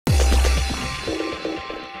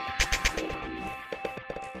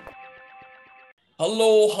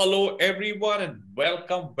Hello, everyone, and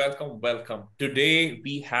welcome. Today,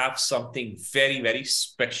 we have something very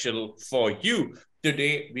special for you.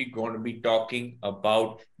 Today, we're going to be talking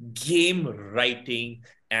about game writing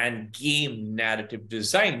and game narrative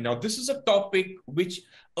design. Now, this is a topic which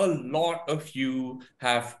a lot of you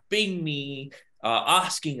have pinged me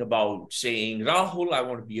asking about, saying, Rahul, I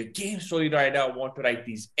want to be a game story writer. I want to write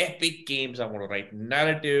these epic games. I want to write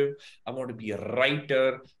narrative. I want to be a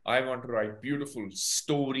writer. I want to write beautiful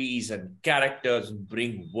stories and characters and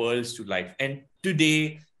bring worlds to life. And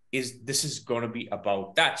today this is going to be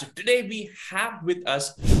about that. So today we have with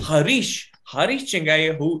us Harish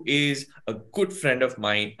Chengaya, who is a good friend of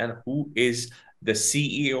mine and who is the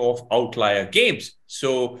CEO of Outlier Games.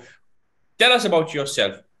 So tell us about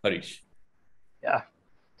yourself, Harish. Yeah,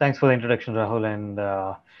 thanks for the introduction, Rahul, and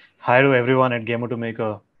hi to everyone at Gamer to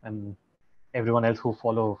Maker and everyone else who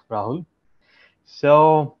follow Rahul.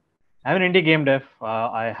 So, I'm an indie game dev.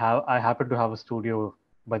 I happen to have a studio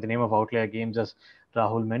by the name of Outlier Games, as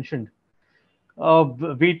Rahul mentioned.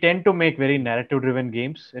 We tend to make very narrative-driven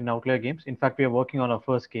games in Outlier Games. In fact, we are working on our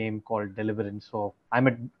first game called Deliverance. So, I'm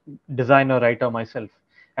a designer writer myself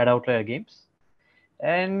at Outlier Games,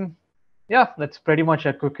 and yeah, that's pretty much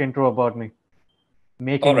a quick intro about me. All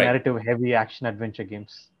Making right. narrative heavy action adventure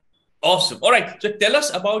games. Awesome. All right. So tell us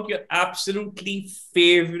about your absolutely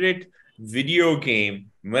favorite video game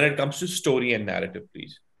when it comes to story and narrative,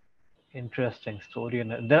 please. Interesting story.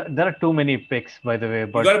 And there are too many picks, by the way, You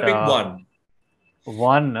but got to pick one.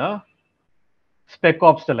 one Spec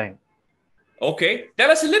Ops The Line. Okay. Tell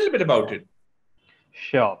us a little bit about it.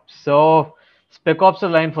 Sure. So, Spec Ops The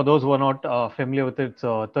Line, for those who are not familiar with it, it's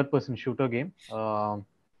a third person shooter game.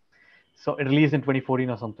 So, it released in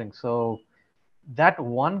 2014 or something. So, that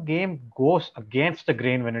one game goes against the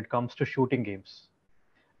grain when it comes to shooting games.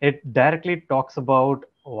 It directly talks about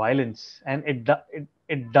violence, and it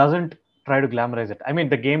doesn't try to glamorize it. I mean,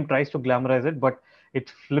 the game tries to glamorize it, but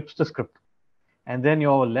it flips the script, and then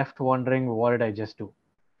you're left wondering, what did I just do?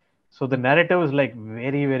 So the narrative is like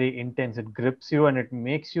very intense. It grips you and it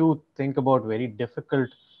makes you think about very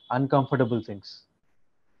difficult, uncomfortable things.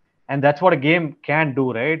 And that's what a game can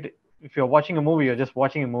do, right? If you're watching a movie, you're just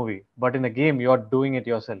watching a movie, but in a game, you're doing it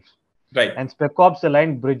yourself. Right. And Spec Ops: The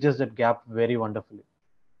Line bridges that gap very wonderfully.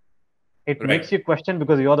 It makes Right. you question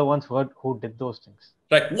because you're the ones who did those things.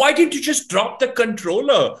 Right. Why didn't you just drop the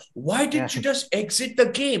controller? Why Yeah, didn't you just exit the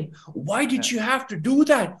game? Why did yeah, you have to do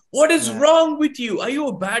that? What is yeah, wrong with you? Are you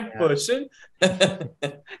a bad yeah, person?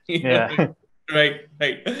 you know, yeah, right.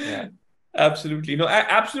 yeah. Absolutely. No,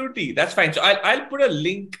 absolutely. That's fine. So I'll put a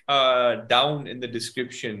link down in the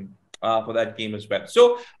description for that game as well.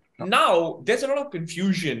 So now there's a lot of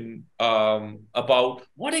confusion about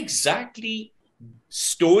what exactly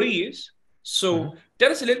story is. Mhm. So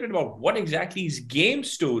tell us a little bit about what exactly is game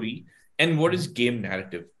story and what is Mhm. game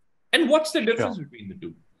narrative, and what's the Sure, difference between the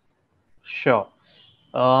two. sure.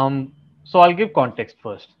 Um, so I'll give context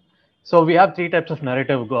first. So we have three types of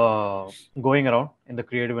narrative going around in the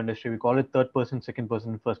creative industry. We call it third person, second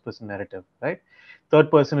person, first person narrative, right? Third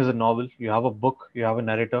person is a novel. You have a book, you have a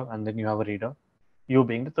narrator, and then you have a reader. You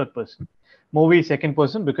being the third person. Movie second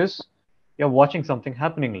person because you're watching something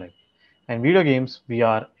happening live. And video games, we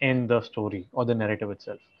are in the story or the narrative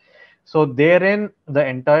itself. So therein, the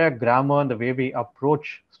entire grammar and the way we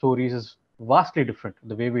approach stories is vastly different.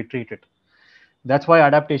 The way we treat it, that's why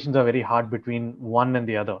adaptations are very hard between one and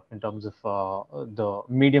the other in terms of the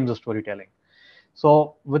mediums of storytelling.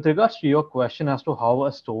 So with regards to your question as to how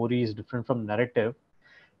a story is different from narrative,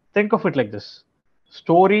 think of it like this: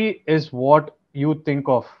 story is what you think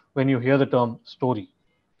of when you hear the term story,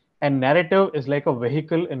 and narrative is like a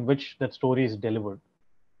vehicle in which that story is delivered.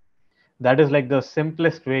 That is like the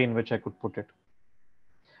simplest way in which I could put it.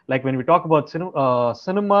 Like when we talk about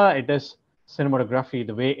cinema, it is cinematography,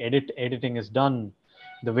 the way editing is done,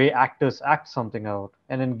 the way actors act something out.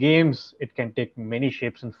 And in games, it can take many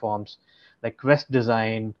shapes and forms, like quest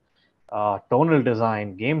design, tonal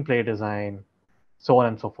design, gameplay design, so on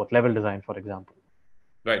and so forth, level design, for example.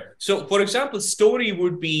 Right. So, for example, story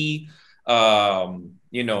would be, Arjun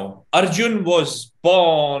was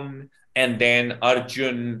born, and then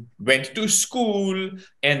Arjun went to school,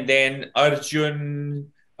 and then one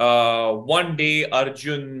day,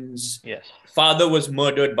 Arjun's Yes. father was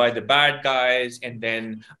murdered by the bad guys, and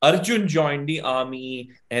then Arjun joined the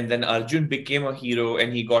army, and then Arjun became a hero,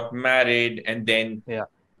 and he got married, and then Yeah.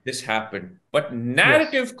 this happened. But Yes.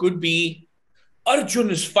 narrative could be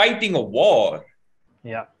Arjun is fighting a war,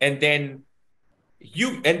 Yeah. and then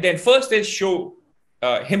first they show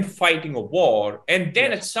him fighting a war, and then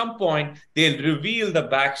Yes. at some point they'll reveal the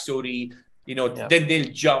backstory. Yeah. then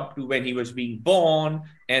they'll jump to when he was being born,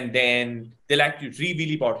 and then they'll actually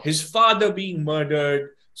reveal about his father being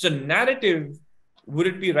murdered. So narrative, would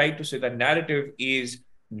it be right to say that narrative is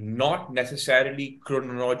not necessarily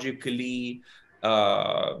chronologically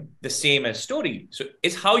the same as story? So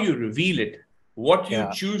it's how you reveal it, what you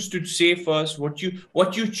Yeah. choose to say first, what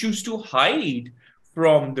you choose to hide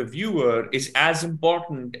from the viewer is as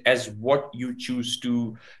important as what you choose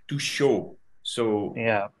to show. So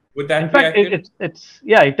Yeah. would In that be fact, accurate? it's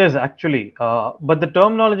yeah, it is actually. But the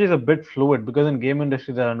terminology is a bit fluid because in game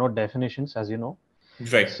industry there are no definitions, as you know.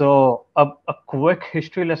 Right. So a quick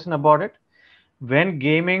history lesson about it. When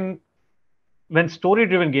gaming, when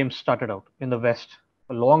story-driven games started out in the West,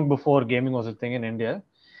 long before gaming was a thing in India,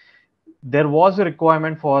 there was a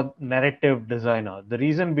requirement for narrative designer. The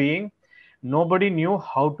reason being, nobody knew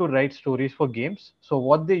how to write stories for games. So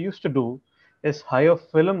what they used to do is hire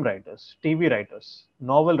film writers, TV writers,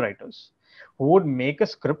 novel writers, who would make a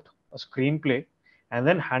script, a screenplay, and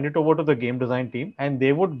then hand it over to the game design team, and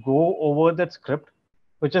they would go over that script,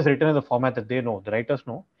 which is written in the format that they know, the writers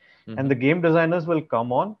know, and the Mm-hmm. game designers will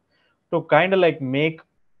come on to kind of like make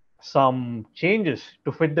some changes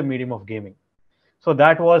to fit the medium of gaming. So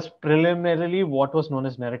that was preliminarily what was known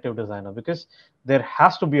as narrative designer, because there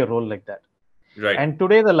has to be a role like that. Right. And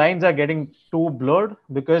today the lines are getting too blurred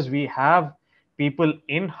because we have people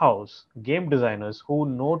in house, game designers, who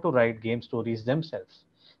know to write game stories themselves,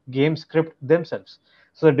 game script themselves.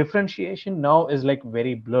 So the differentiation now is like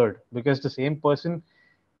very blurred because the same person,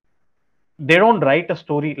 they don't write a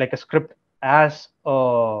story like a script as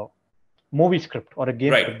a movie script or a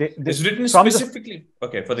game Right. script. It's written From the specifically,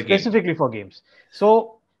 okay, for the game. specifically for games.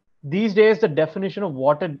 So these days, the definition of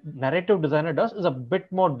what a narrative designer does is a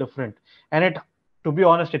bit more different, and it, to be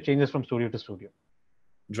honest, it changes from studio to studio.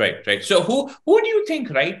 Right, right. So who do you think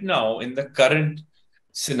right now in the current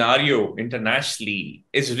scenario internationally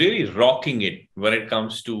is really rocking it when it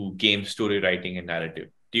comes to game story writing and narrative?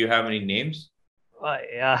 Do you have any names?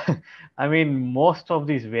 Yeah, I mean, most of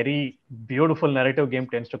these very beautiful narrative game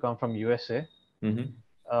tends to come from USA.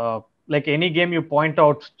 Mm-hmm. Like any game you point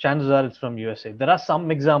out, chances are it's from USA. There are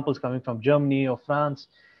some examples coming from Germany or France,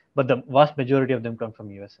 but the vast majority of them come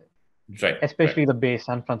from USA, Right, right, especially the Bay,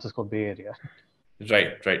 San Francisco Bay Area.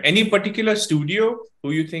 right, right. Any particular studio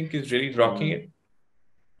who you think is really rocking Mm, it?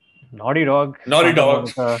 Naughty Dog, Naughty Santa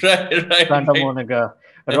Dog. Monica, Right, right, Santa right. Monica,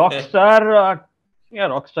 Rockstar, yeah,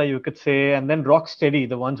 Rockstar you could say, and then Rocksteady,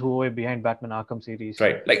 the ones who were behind Batman Arkham series.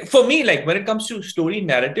 Right. Like for me, like when it comes to story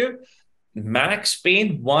narrative, Max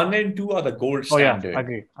Payne 1 and 2 are the gold Oh yeah, standard.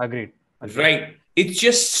 agreed, agreed, agreed. Right. It's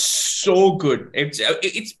just so good. It's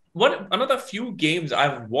one of the few games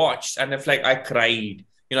I've watched and if like I cried.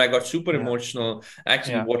 I got super Yeah, emotional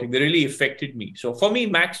actually yeah. watching. They really affected me. So for me,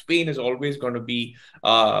 Max Payne is always going to be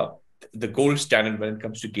uh the gold standard when it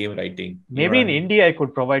comes to game writing. You know what Maybe I in mean? India I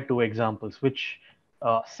could provide two examples, which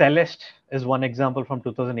Celeste is one example from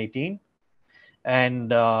 2018,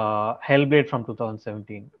 and Hellblade from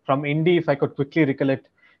 2017. From indie, if I could quickly recollect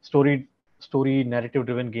story story narrative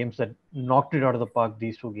driven games that knocked it out of the park,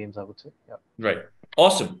 these two games I would say. Yeah. Right.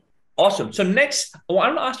 Awesome. Awesome. So next, I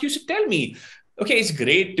want to ask you, so tell me, okay, it's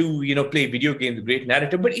great to, play video games, great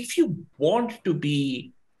narrative, but if you want to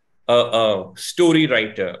be a story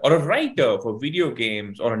writer or a writer for video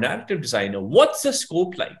games or a narrative designer, what's the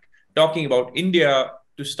scope like? Talking about India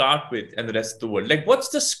to start with and the rest of the world. Like, what's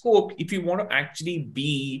the scope if you want to actually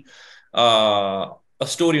be a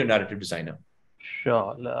story or narrative designer?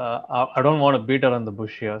 Sure. I don't want to beat around the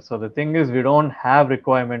bush here. So the thing is, we don't have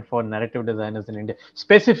requirement for narrative designers in India,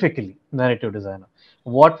 specifically narrative designer.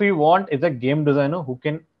 What we want is a game designer who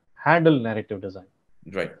can handle narrative design.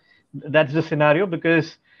 Right. That's the scenario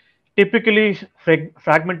because typically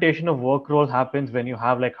fragmentation of work role happens when you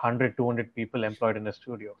have like 100, 200 people employed in a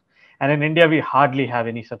studio. And in India, we hardly have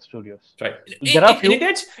any such studios. Right. There are In few.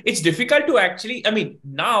 India, it's difficult to actually. I mean,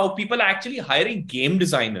 now people are actually hiring game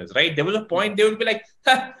designers, right? There was a point they would be like,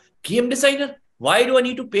 ha, game designer? Why do I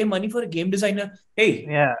need to pay money for a game designer? Hey,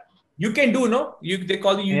 Yeah, you can do no. They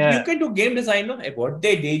call you yeah, can do game design no. Hey, what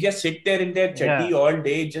they just sit there in their yeah, chatty all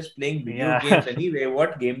day just playing video yeah, games anyway.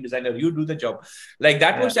 What game designer? You do the job. Like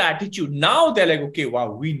that yeah. was the attitude. Now they're like, okay, wow,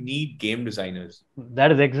 we need game designers.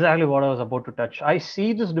 That is exactly what I was about to touch. I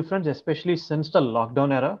see this difference, especially since the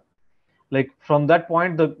lockdown era. Like from that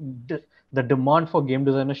point, the demand for game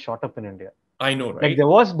designers shot up in India. I know, Like right? there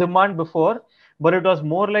was demand before, but it was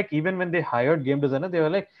more like even when they hired game designer, they were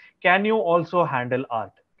like, "Can you also handle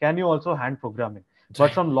art? Can you also hand programming?"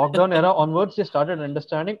 But from lockdown era onwards, they started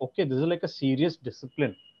understanding, okay, this is like a serious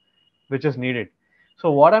discipline which is needed. So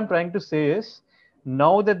what I'm trying to say is,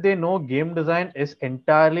 Now that they know game design is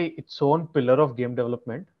entirely its own pillar of game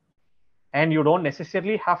development, and you don't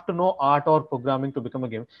necessarily have to know art or programming to become a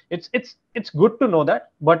game. It's good to know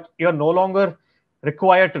that, but you're no longer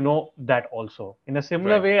required to know that also. In a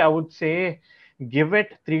similar Right. way, I would say give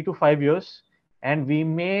it 3 to 5 years, and we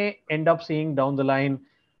may end up seeing down the line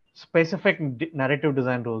specific narrative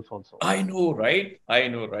design roles also. I know, right? I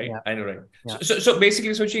know, right? Yeah, I know, right? yeah, So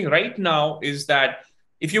basically, switching right now is that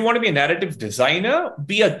if you want to be a narrative designer,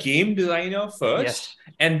 be a game designer first, yes,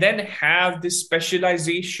 and then have this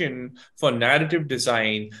specialization for narrative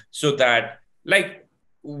design so that, like,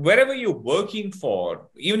 wherever you're working for,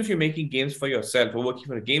 even if you're making games for yourself or working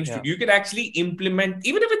for a game yeah, studio, you can actually implement,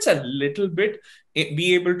 even if it's a little bit,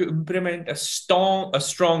 be able to implement a strong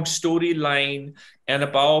storyline and a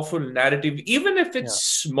powerful narrative, even if it's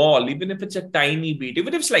yeah, small, even if it's a tiny bit,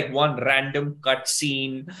 even if it's like one random cut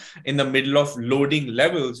scene in the middle of loading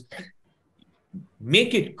levels,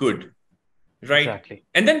 make it good, right? exactly.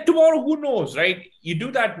 And then tomorrow, who knows, right? You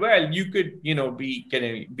do that well, you could, be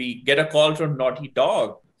can be get a call from Naughty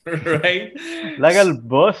Dog, right? Like, I'll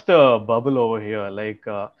burst a bubble over here. Like,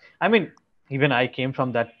 I mean, even I came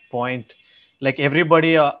from that point. Like,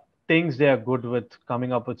 everybody thinks they are good with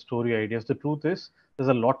coming up with story ideas. The truth is, there's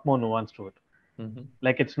a lot more nuance to it. Mhm.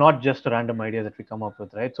 Like, it's not just a random idea that we come up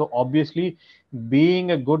with, right? So obviously,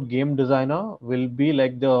 being a good game designer will be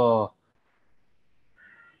like the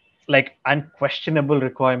like unquestionable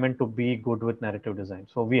requirement to be good with narrative design.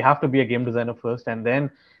 So we have to be a game designer first, and then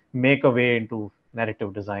make a way into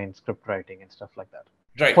narrative design, script writing, and stuff like that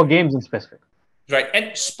for Right. games in specific. Right.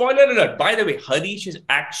 And spoiler alert, by the way, Harish is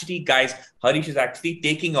actually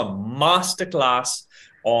taking a master class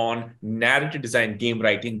on narrative design game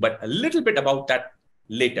writing, but a little bit about that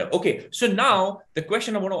later. Okay. So now the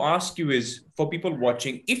question I want to ask you is for people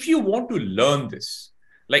watching, if you want to learn this,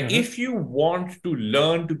 like Mhm. if you want to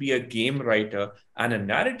learn to be a game writer and a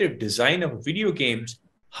narrative designer of video games,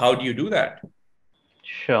 how do you do that?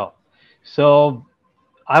 Sure. So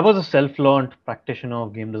I was a self-learned practitioner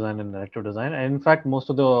of game design and narrative design, and in fact, most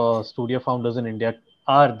of the studio founders in India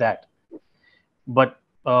are that. But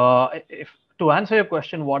if to answer your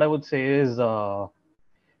question, what I would say is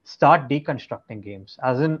start deconstructing games.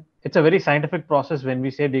 As in, it's a very scientific process. When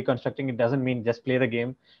we say deconstructing, it doesn't mean just play the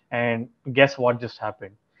game and guess what just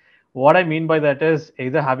happened. What I mean by that is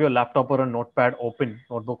either have your laptop or a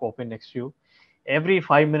notebook open next to you. Every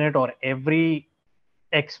 5 minute or every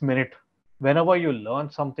X minute, whenever you learn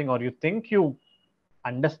something or you think you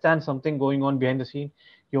understand something going on behind the scene,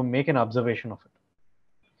 you make an observation of it.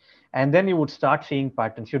 And then you would start seeing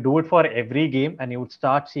patterns. You do it for every game and you would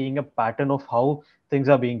start seeing a pattern of how things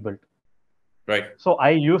are being built. Right. So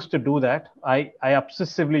I used to do that. I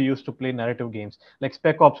obsessively used to play narrative games. Like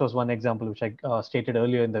Spec Ops was one example, which I stated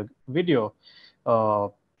earlier in the video. Uh,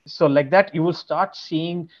 so like that, you will start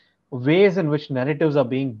seeing ways in which narratives are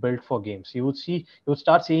being built for games. You would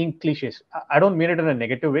start seeing cliches. I don't mean it in a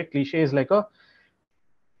negative way. Cliche is like a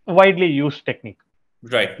widely used technique.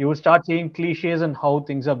 Right. You would start seeing cliches and how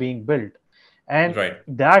things are being built, and Right.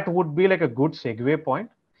 that would be like a good segue point.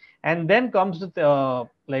 And then comes with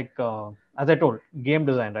as I told, game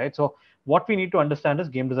design, right? So what we need to understand is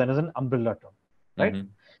game design is an umbrella term, right? Mhm.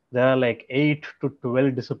 There are like 8 to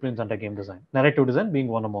 12 disciplines under game design, narrative design being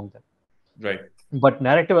one among them. Right. But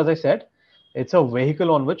narrative, as I said, it's a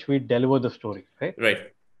vehicle on which we deliver the story, right?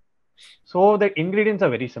 Right. So the ingredients are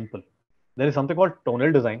very simple. There is something called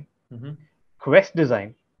tonal design, Mhm. quest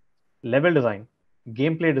design, level design,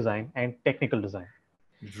 gameplay design, and technical design.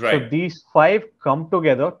 So Right. these five come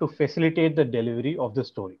together to facilitate the delivery of the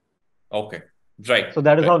story. Okay. Right. So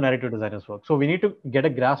that is Right. how narrative designers work. So we need to get a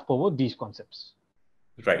grasp over these concepts.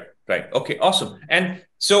 Right, right. Okay, awesome. And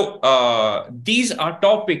so these are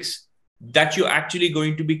topics that you're actually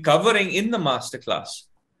going to be covering in the masterclass,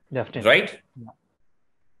 Definitely. right? Yeah.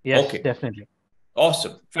 Yes, Okay, definitely.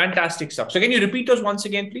 awesome. Fantastic stuff. So can you repeat those once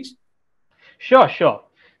again, please? Sure, sure.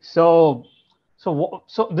 So,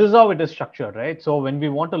 so this is how it is structured, right? So when we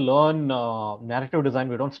want to learn narrative design,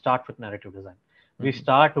 we don't start with narrative design. We Mhm.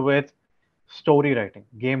 start with story writing,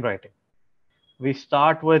 game writing. We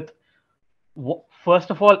start with first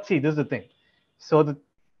of all, see, this is the thing. So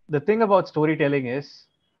the thing about storytelling is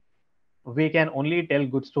we can only tell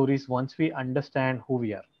good stories once we understand who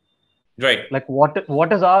we are. Right, Like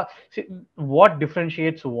what is our see, what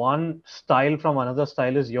differentiates one style from another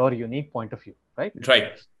style is your unique point of view, right?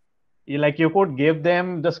 right, Like you could give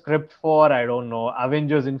them the script for, I don't know,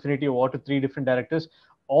 Avengers Infinity War to three different directors.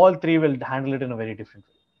 All three will handle it in a very different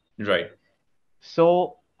way. right,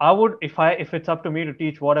 So I would, if it's up to me to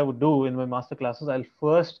teach, what I would do in my master classes, I'll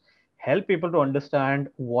first help people to understand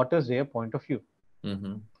what is their point of view.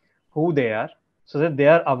 Mm-hmm. who they are, so that they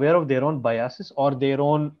are aware of their own biases or their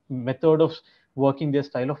own method of working, their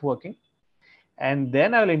style of working. And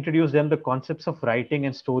then I will introduce them the concepts of writing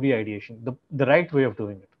and story ideation, the right way of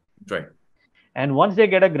doing it. Right. And once they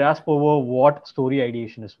get a grasp over what story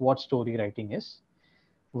ideation is, what story writing is,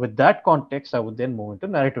 with that context, I would then move into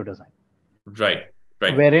narrative design, Right.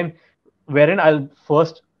 Right. wherein I'll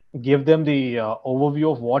first give them the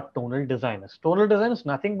overview of what tonal design is. Tonal design is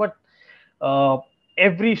nothing but uh,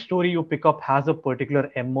 every story you pick up has a particular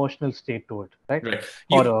emotional state to it, right? Right.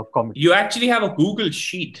 Or You a comedy. you actually have a Google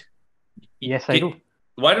sheet. Yes, I do.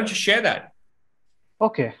 Why don't you share that?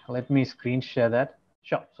 Okay, let me screen share that.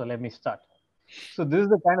 Sure. So let me start. So this is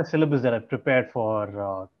the kind of syllabus that I prepared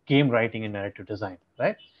for game writing and narrative design,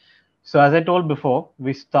 right? So as I told before,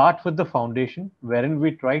 we start with the foundation, wherein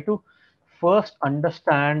we try to first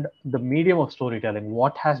understand the medium of storytelling,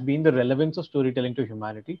 what has been the relevance of storytelling to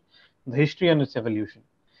humanity, the history and its evolution,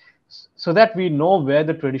 so that we know where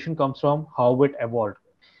the tradition comes from, how it evolved.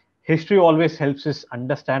 History always helps us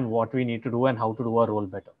understand what we need to do and how to do our role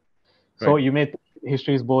better. So Right. you may think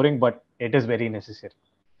history is boring, but it is very necessary.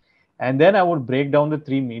 And then I would break down the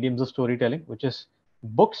three mediums of storytelling, which is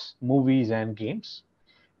books, movies, and games.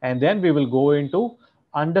 And then we will go into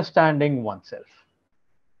understanding oneself.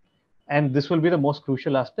 And this will be the most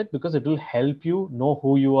crucial aspect because it will help you know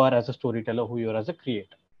who you are as a storyteller, who you are as a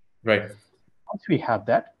creator. Right. Once we have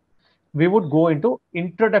that, we would go into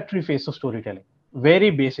introductory phase of storytelling, very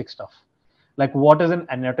basic stuff, like what is an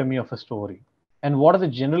anatomy of a story and what are the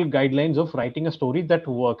general guidelines of writing a story that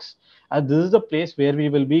works. And this is the place where we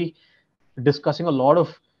will be discussing a lot of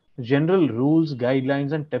general rules,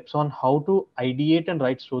 guidelines, and tips on how to ideate and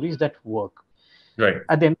write stories that work. Right.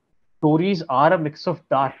 At the end, stories are a mix of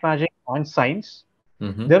dark magic and science.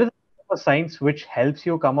 Mm-hmm. There is a science which helps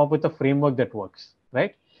you come up with a framework that works,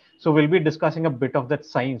 right? So we'll be discussing a bit of that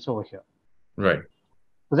science over here, Right.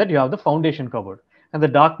 so that you have the foundation covered. And the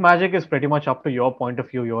dark magic is pretty much up to your point of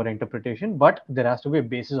view, your interpretation, but there has to be a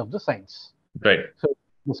basis of the science. Right. So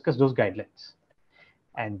discuss those guidelines.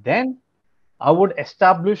 And then I would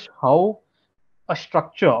establish how a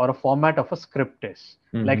structure or a format of a script is.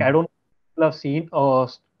 Like, I Mm-hmm. don't know if people have seen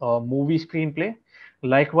a movie screenplay.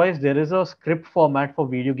 Likewise, there is a script format for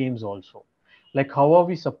video games also. Like, how are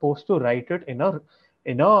we supposed to write it in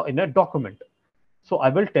a document? So I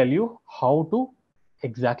will tell you how to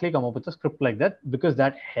exactly come up with a script like that, because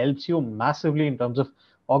that helps you massively in terms of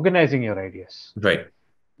organizing your ideas. Right.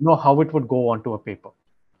 Know how it would go onto a paper.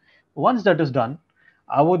 Once that is done,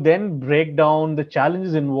 I would then break down the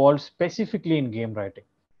challenges involved specifically in game writing,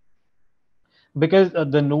 because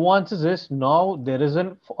the nuances is now there is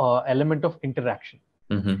an element of interaction.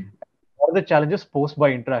 Mm-hmm. What are the challenges posed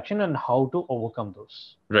by interaction and how to overcome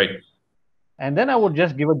those? Right. And then I would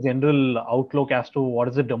just give a general outlook as to what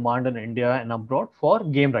is the demand in India and abroad for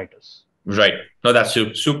game writers. Right. No, that's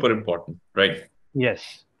super important. Right.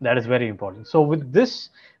 Yes, that is very important. So with this,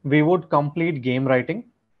 we would complete game writing,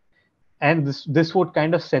 and this would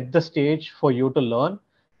kind of set the stage for you to learn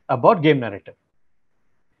about game narrative.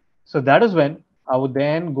 So that is when I would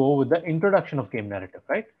then go with the introduction of game narrative,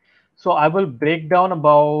 right? So I will break down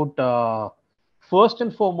about first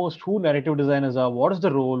and foremost who narrative designers are, what is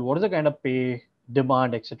the role, what is the kind of pay,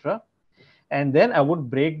 demand, etc. And then I would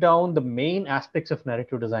break down the main aspects of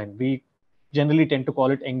narrative design. We generally tend to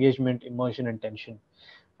call it engagement, immersion, and tension.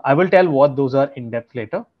 I will tell what those are in depth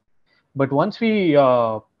later. But once we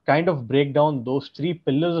kind of break down those three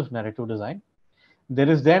pillars of narrative design, there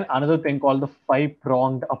is then another thing called the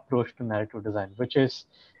five-pronged approach to narrative design, which is,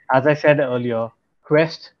 as I said earlier,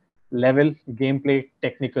 quest, level, gameplay,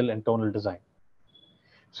 technical, and tonal design.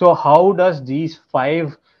 So how does these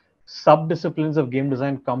five sub-disciplines of game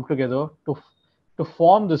design come together to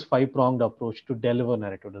form this five-pronged approach to deliver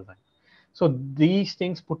narrative design? So these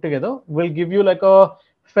things put together will give you like a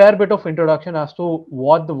fair bit of introduction as to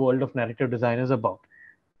what the world of narrative design is about.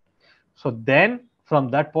 So then from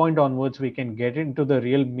that point onwards, we can get into the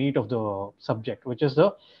real meat of the subject, which is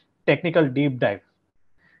the technical deep dive.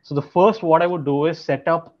 So the first, what I would do is set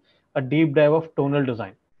up a deep dive of tonal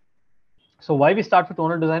design. So why we start with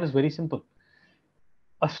tonal design is very simple.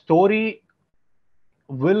 A story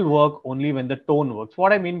will work only when the tone works.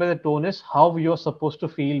 What I mean by the tone is how you're supposed to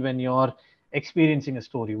feel when you're experiencing a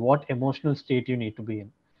story, what emotional state you need to be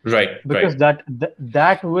in, Right. because Right.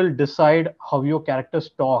 that will decide how your characters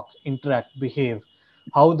talk, interact, behave,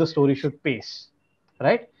 how the story should pace,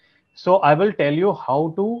 right? So I will tell you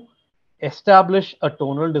how to establish a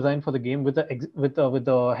tonal design for the game with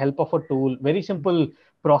the help of a tool, very simple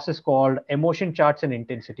process called emotion charts and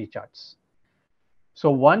intensity charts.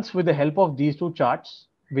 So once with the help of these two charts,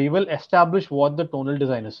 we will establish what the tonal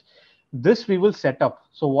design is. This we will set up.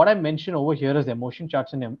 So what I mentioned over here is emotion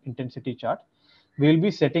charts and intensity chart. We'll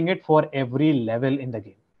be setting it for every level in the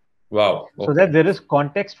game. Wow. So Okay. that there is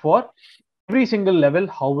context for every single level,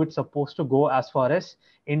 how it's supposed to go as far as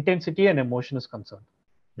intensity and emotion is concerned.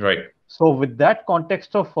 Right. So with that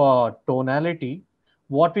context of tonality,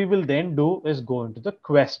 what we will then do is go into the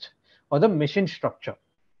quest or the mission structure.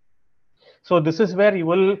 So this is where you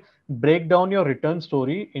will break down your return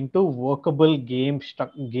story into workable game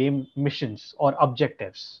missions or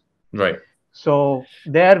objectives. Right. So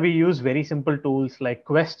there we use very simple tools like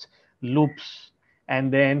quests, loops,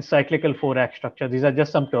 and then cyclical 4-act structure. These are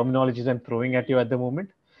just some terminologies I'm throwing at you at the moment.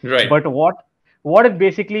 Right. But what it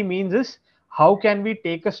basically means is how can we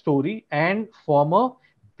take a story and form a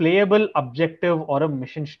playable objective or a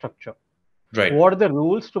mission structure? Right. What are the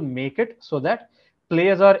rules to make it so that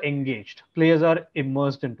players are engaged, players are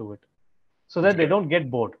immersed into it, so that they Right. don't get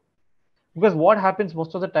bored? Because what happens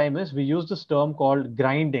most of the time is we use this term called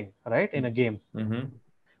grinding, right, in a game. Mm-hmm.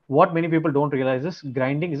 What many people don't realize is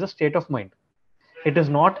grinding is a state of mind. It is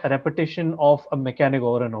not a repetition of a mechanic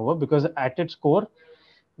over and over, because at its core,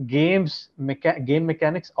 game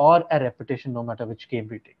mechanics are a repetition no matter which game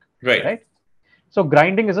we take, Right. right? So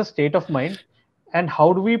grinding is a state of mind, and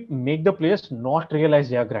how do we make the players not realize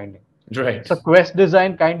they are grinding? Right. So quest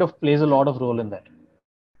design kind of plays a lot of role in that.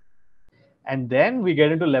 And then we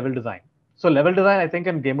get into level design. So level design, I think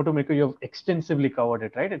in Game to Maker, you've extensively covered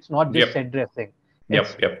it, right? It's not just Yep. set dressing. Yep.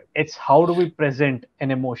 It's Yep. it's how do we present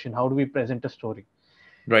an emotion? How do we present a story?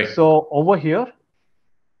 Right. So over here,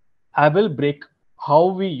 I will break how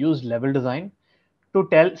we use level design to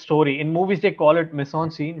tell story. In movies, they call it mise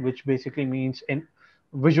en scene, which basically means in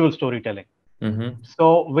visual storytelling. Mm-hmm.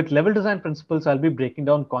 So with level design principles, I'll be breaking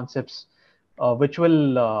down concepts which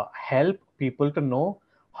will help people to know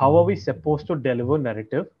how are we supposed to deliver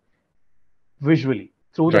narrative visually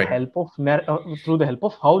Right. through the help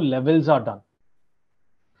of how levels are done,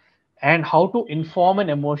 and how to inform an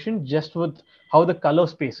emotion just with how the color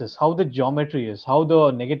spaces, how the geometry is, how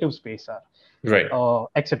the negative space are, Right.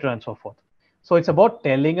 etc. and so forth. So it's about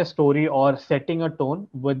telling a story or setting a tone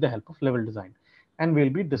with the help of level design, and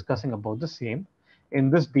we'll be discussing about the same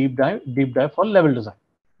in this deep dive for level design.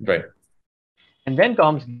 Right. And then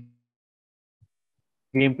comes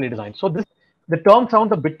gameplay design. So this the term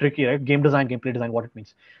sounds a bit tricky, right? Game design, gameplay design, what it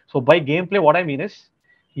means. So by gameplay, what I mean is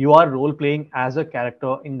you are role playing as a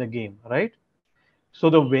character in the game, right? So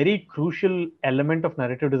the very crucial element of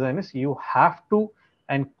narrative design is you have to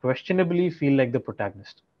and questionably feel like the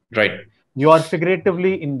protagonist. Right. You are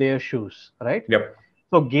figuratively in their shoes, right? Yep.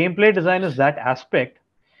 So gameplay design is that aspect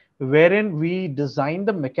wherein we design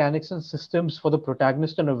the mechanics and systems for the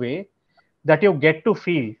protagonist in a way that you get to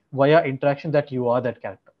feel via interaction that you are that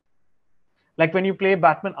character. Like when you play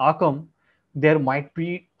Batman Arkham, there might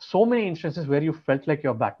be so many instances where you felt like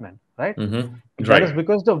you're Batman, right? Mm-hmm. That is Right.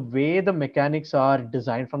 because the way the mechanics are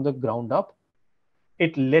designed from the ground up,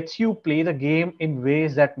 it lets you play the game in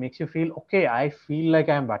ways that makes you feel, okay, I feel like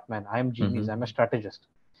I'm Batman, I'm genius, I'm a Mm-hmm. strategist.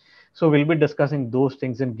 So we'll be discussing those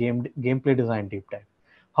things in gameplay design deep dive.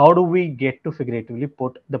 How do we get to figuratively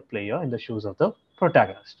put the player in the shoes of the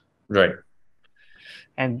protagonist? Right.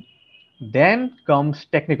 And then comes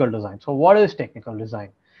technical design. So what is technical design?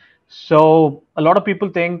 So a lot of people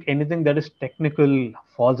think anything that is technical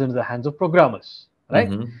falls into the hands of programmers, right?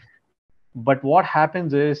 Mm-hmm. But what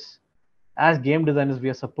happens is, as game designers, we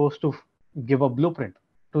are supposed to give a blueprint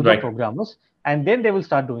to the Right. programmers, and then they will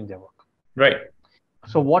start doing their work. Right.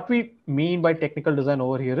 So what we mean by technical design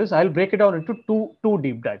over here is I'll break it down into two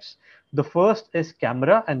deep dives. The first is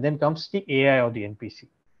camera, and then comes the AI or the NPC,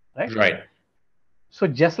 right? Right. So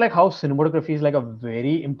just like how cinematography is like a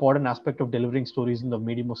very important aspect of delivering stories in the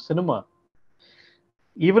medium of cinema,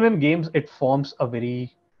 even in games it forms a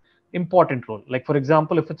very important role. Like for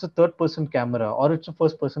example, if it's a third person camera or it's a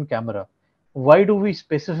first person camera, why do we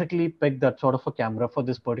specifically pick that sort of a camera for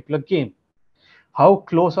this particular game? How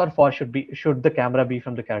close or far should the camera be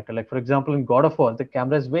from the character? Like for example, in God of War, the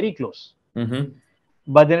camera is very close, Mm-hmm.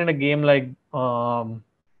 but then in a game like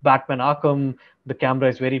Batman Arkham, the camera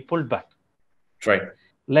is very pulled back. Right.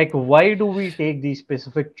 Like, why do we take these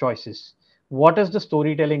specific choices? What is the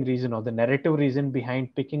storytelling reason or the narrative reason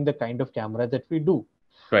behind picking the kind of camera that we do?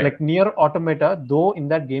 Right. Like Near Automata, though in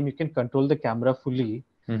that game you can control the camera fully,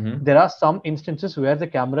 Mm-hmm. there are some instances where the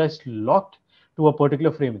camera is locked to a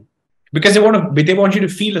particular framing. Because they want you to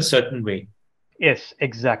feel a certain way. Yes,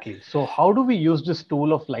 exactly. So how do we use this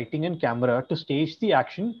tool of lighting and camera to stage the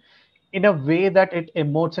action in a way that it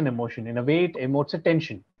emotes an emotion, in a way it emotes a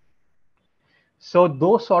tension? So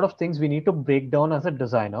those sort of things we need to break down as a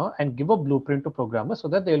designer and give a blueprint to programmers so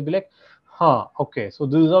that they'll be like, huh, okay, so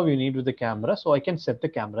this is how you need with the camera. So I can set the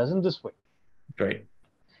cameras in this way. Right.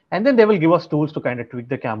 And then they will give us tools to kind of tweak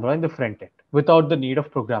the camera in the front end without the need of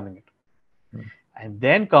programming it. Hmm. And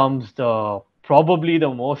then comes the probably the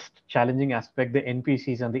most challenging aspect, the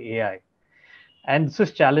NPCs and the AI. And this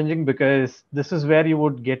is challenging because this is where you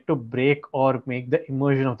would get to break or make the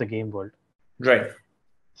immersion of the game world. Right.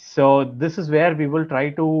 So this is where we will try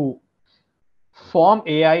to form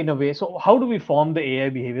AI in a way. So how do we form the AI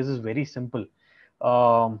behaviors is very simple.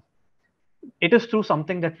 Um, it is through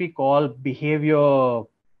something that we call behavior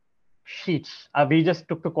sheets. We just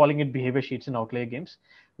took to calling it behavior sheets in Outlier games.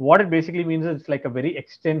 What it basically means is it's like a very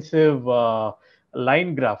extensive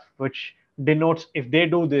line graph, which denotes if they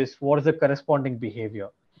do this, what is the corresponding behavior?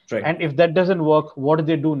 Right. And if that doesn't work, what do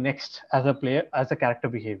they do next as a player, as a character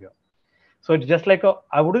behavior? So it's just like a,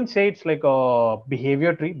 I wouldn't say it's like a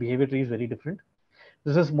behavior tree. Behavior tree is very different.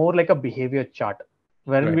 This is more like a behavior chart,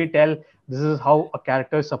 wherein Right. we tell this is how a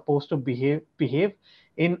character is supposed to behave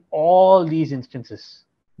in all these instances.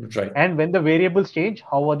 Right. And when the variables change,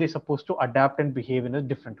 how are they supposed to adapt and behave in a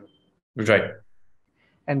different way? Right.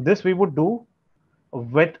 And this we would do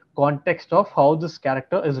with context of how this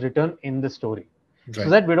character is written in the story, so Right.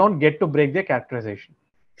 that we don't get to break their characterization.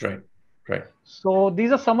 Right. Right. So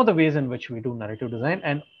these are some of the ways in which we do narrative design,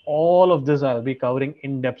 and all of this I'll be covering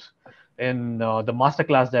in depth in the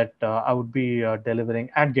masterclass that I would be delivering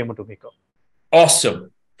at Gamer to Maker.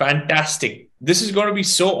 Awesome. Fantastic. This is going to be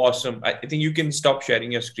so awesome. I think you can stop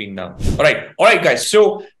sharing your screen now. All right. All right, guys.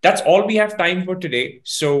 So that's all we have time for today.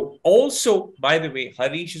 So, also, by the way,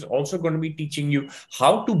 Harish is also going to be teaching you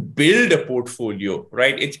how to build a portfolio,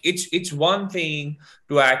 right? It's one thing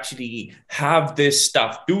to actually have this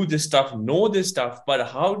stuff, do this stuff, know this stuff, but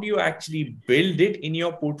how do you actually build it in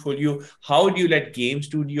your portfolio? How do you let game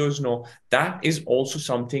studios know? That is also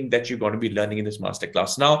something that you're going to be learning in this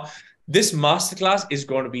masterclass. Now, this masterclass is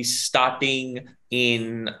going to be starting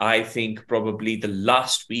in, I think, probably the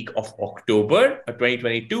last week of October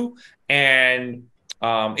 2022. And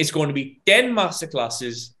it's going to be 10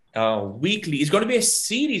 masterclasses weekly. It's going to be a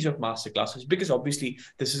series of masterclasses because obviously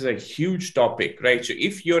this is a huge topic, right? So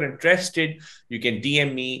if you're interested, you can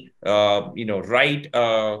DM me, write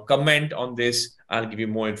a comment on this. I'll give you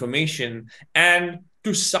more information. And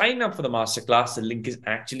to sign up for the masterclass, the link is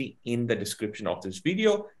actually in the description of this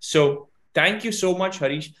video. So thank you so much,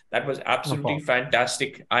 Harish. That was No absolutely problem.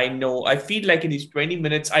 fantastic. I feel like in these 20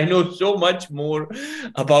 minutes, I know so much more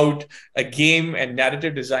about a game and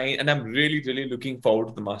narrative design, and I'm really, really looking forward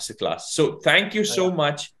to the masterclass. So thank you Yeah, so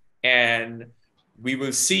much, and we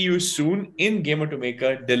will see you soon in Gamer to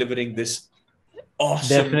Maker delivering this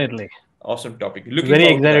awesome, definitely. awesome topic. Looking Very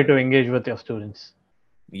forward to excited that. to engage with your students.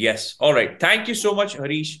 Yes. All right. Thank you so much,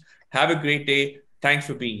 Harish. Have a great day. Thanks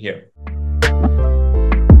for being here.